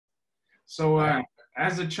So,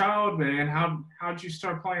 as a child, man, how'd you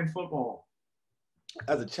start playing football?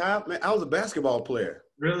 As a child, man, I was a basketball player.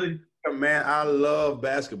 Really? Man, I love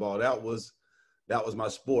basketball. That was my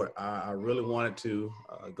sport. I really wanted to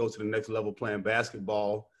go to the next level playing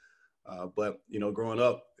basketball. But growing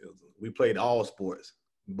up, we played all sports,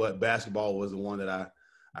 but basketball was the one that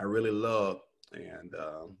I really loved. And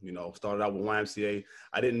started out with YMCA.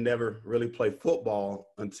 I didn't never really play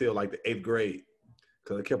football until like the 8th grade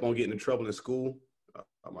because I kept on getting in trouble in school.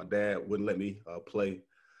 My dad wouldn't let me play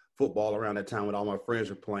football around that time when all my friends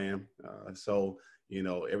were playing.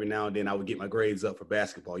 Every now and then I would get my grades up for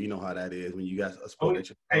basketball. You know how that is when you got a sport Oh, that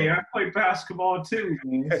you hey, love. I played basketball too,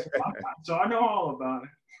 man. So I know all about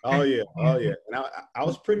Oh yeah, it. oh yeah. And I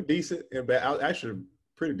was pretty decent I was actually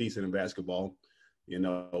pretty decent in basketball,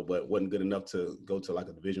 but wasn't good enough to go to like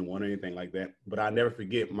a Division 1 or anything like that. But I never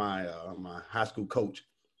forget my high school coach.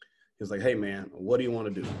 He was like, "Hey man, what do you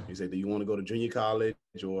want to do?" He said, "Do you want to go to junior college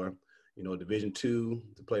or Division 2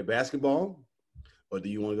 to play basketball, or do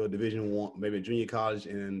you want to go to Division 1, maybe junior college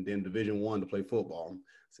and then Division 1 to play football?" I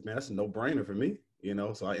said, "Man, that's a no-brainer for me."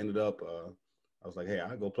 So I ended up. I was like, "Hey,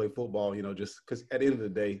 I go play football." Just because at the end of the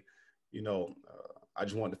day, I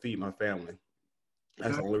just wanted to feed my family.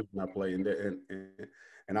 That's the only reason I play.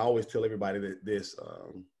 And I always tell everybody that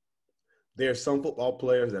there are some football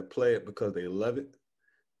players that play it because they love it,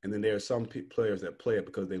 and then there are some players that play it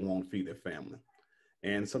because they want to feed their family.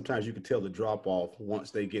 And sometimes you can tell the drop off once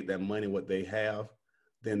they get that money, what they have,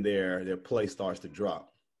 then their play starts to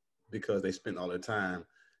drop because they spent all their time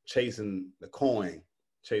chasing the coin,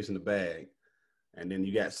 chasing the bag. And then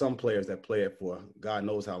you got some players that play it for God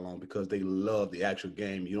knows how long because they love the actual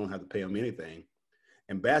game. You don't have to pay them anything.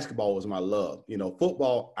 And basketball was my love.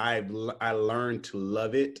 Football, I learned to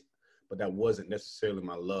love it, but that wasn't necessarily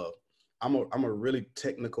my love. I'm a really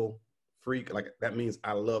technical freak. Like that means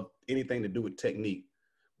I love anything to do with technique.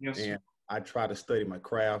 Yes, sir. And I try to study my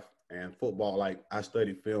craft and football. Like I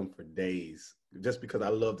studied film for days just because I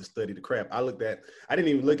love to study the craft. I didn't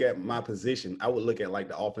even look at my position. I would look at like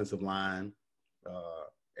the offensive line uh,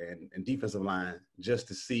 and defensive line just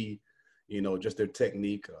to see, just their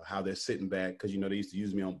technique, how they're sitting back. Cause they used to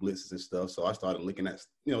use me on blitzes and stuff. So I started looking at,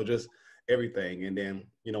 just everything. And then,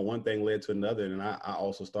 one thing led to another. And I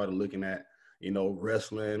also started looking at,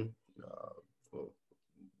 wrestling,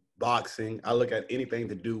 boxing. I look at anything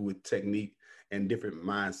to do with technique and different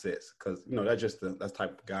mindsets because that's just that's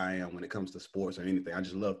type of guy I am when it comes to sports or anything. I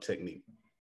just love technique.